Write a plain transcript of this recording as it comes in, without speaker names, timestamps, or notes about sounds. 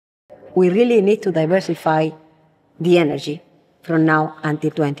we really need to diversify the energy from now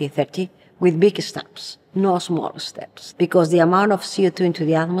until 2030 with big steps, no small steps, because the amount of CO2 into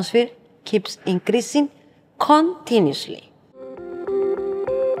the atmosphere keeps increasing continuously.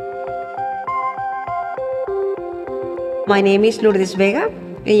 My name is Lourdes Vega.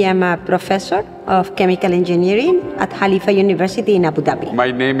 I am a professor of chemical engineering at Khalifa University in Abu Dhabi. My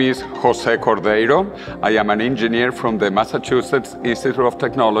name is Jose Cordeiro. I am an engineer from the Massachusetts Institute of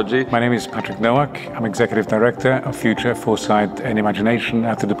Technology. My name is Patrick Nowak. I'm Executive Director of Future, Foresight and Imagination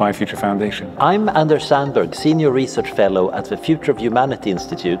at the Dubai Future Foundation. I'm Anders Sandberg, Senior Research Fellow at the Future of Humanity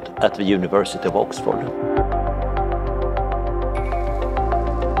Institute at the University of Oxford.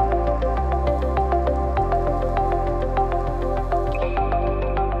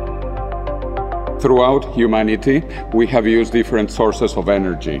 Throughout humanity, we have used different sources of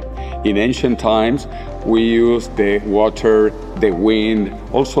energy. In ancient times, we used the water, the wind,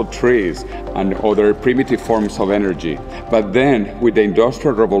 also trees, and other primitive forms of energy. But then, with the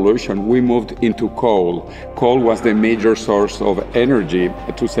Industrial Revolution, we moved into coal. Coal was the major source of energy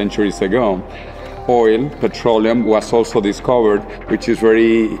 2 centuries ago. Oil, petroleum, was also discovered, which is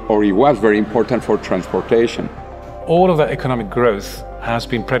it was very important for transportation. All of that economic growth has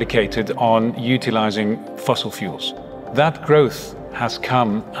been predicated on utilizing fossil fuels. That growth has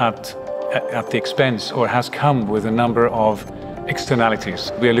come at the expense, or has come with a number of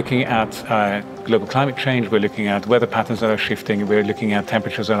externalities. We are looking at global climate change, we're looking at weather patterns that are shifting, we're looking at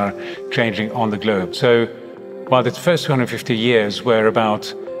temperatures that are changing on the globe. So while the first 250 years were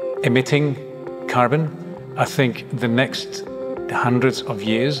about emitting carbon, I think the next hundreds of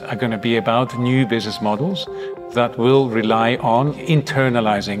years are going to be about new business models that will rely on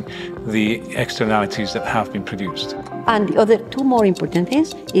internalizing the externalities that have been produced. And the other two more important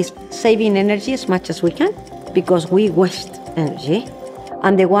things is saving energy as much as we can, because we waste energy.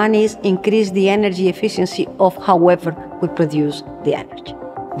 And the one is increase the energy efficiency of however we produce the energy.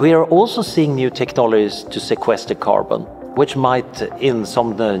 We are also seeing new technologies to sequester carbon, which might, in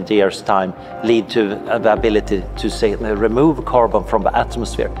some years' time, lead to the ability to remove carbon from the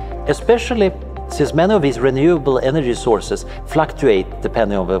atmosphere, especially since many of these renewable energy sources fluctuate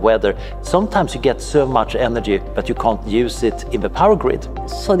depending on the weather. Sometimes you get so much energy that you can't use it in the power grid.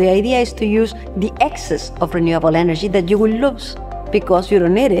 So the idea is to use the excess of renewable energy that you will lose because you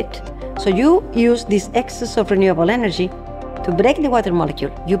don't need it. So you use this excess of renewable energy to break the water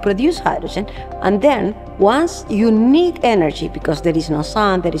molecule. You produce hydrogen, and then once you need energy because there is no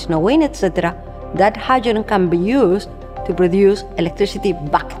sun, there is no wind, etc., that hydrogen can be used to produce electricity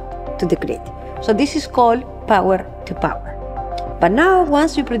back to the grid. So this is called power to power. But now,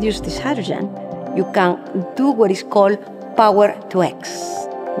 once you produce this hydrogen, you can do what is called power to X,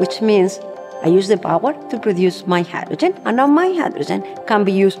 which means I use the power to produce my hydrogen, and now my hydrogen can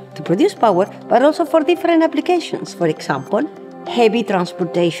be used to produce power, but also for different applications. For example, heavy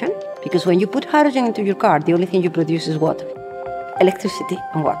transportation, because when you put hydrogen into your car, the only thing you produce is water, electricity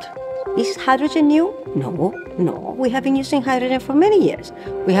and water. Is hydrogen new? No. We have been using hydrogen for many years.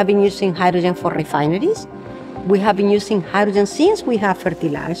 We have been using hydrogen for refineries. We have been using hydrogen since we have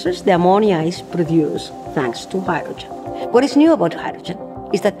fertilizers. The ammonia is produced thanks to hydrogen. What is new about hydrogen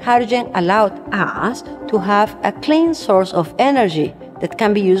is that hydrogen allowed us to have a clean source of energy that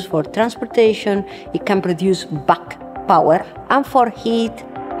can be used for transportation. It can produce back power and for heat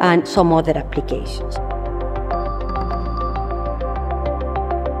and some other applications.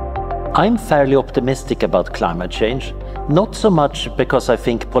 I'm fairly optimistic about climate change, not so much because I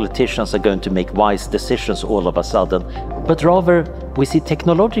think politicians are going to make wise decisions all of a sudden, but rather we see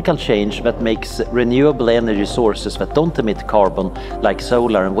technological change that makes renewable energy sources that don't emit carbon, like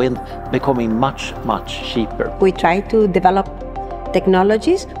solar and wind, becoming much, much cheaper. We try to develop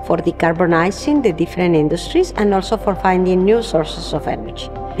technologies for decarbonizing the different industries and also for finding new sources of energy.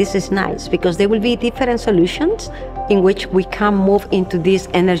 This is nice because there will be different solutions in which we can move into this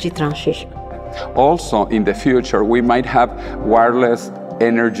energy transition. Also, in the future, we might have wireless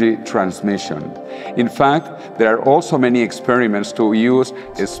energy transmission. In fact, there are also many experiments to use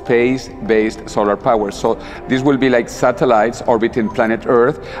space-based solar power. So this will be like satellites orbiting planet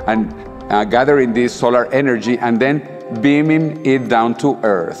Earth and gathering this solar energy and then beaming it down to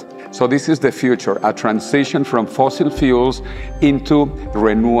Earth. So this is the future, a transition from fossil fuels into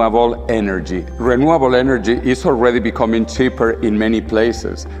renewable energy. Renewable energy is already becoming cheaper in many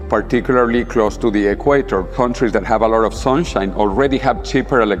places, particularly close to the equator. Countries that have a lot of sunshine already have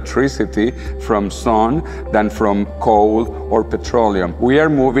cheaper electricity from sun than from coal or petroleum. We are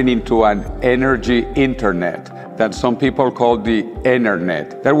moving into an energy internet. that some people call the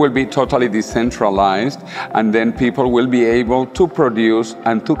internet. That will be totally decentralized, and then people will be able to produce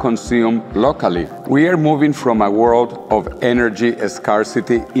and to consume locally. We are moving from a world of energy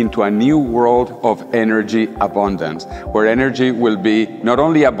scarcity into a new world of energy abundance, where energy will be not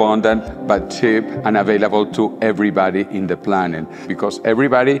only abundant, but cheap and available to everybody in the planet, because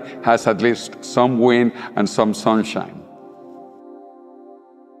everybody has at least some wind and some sunshine.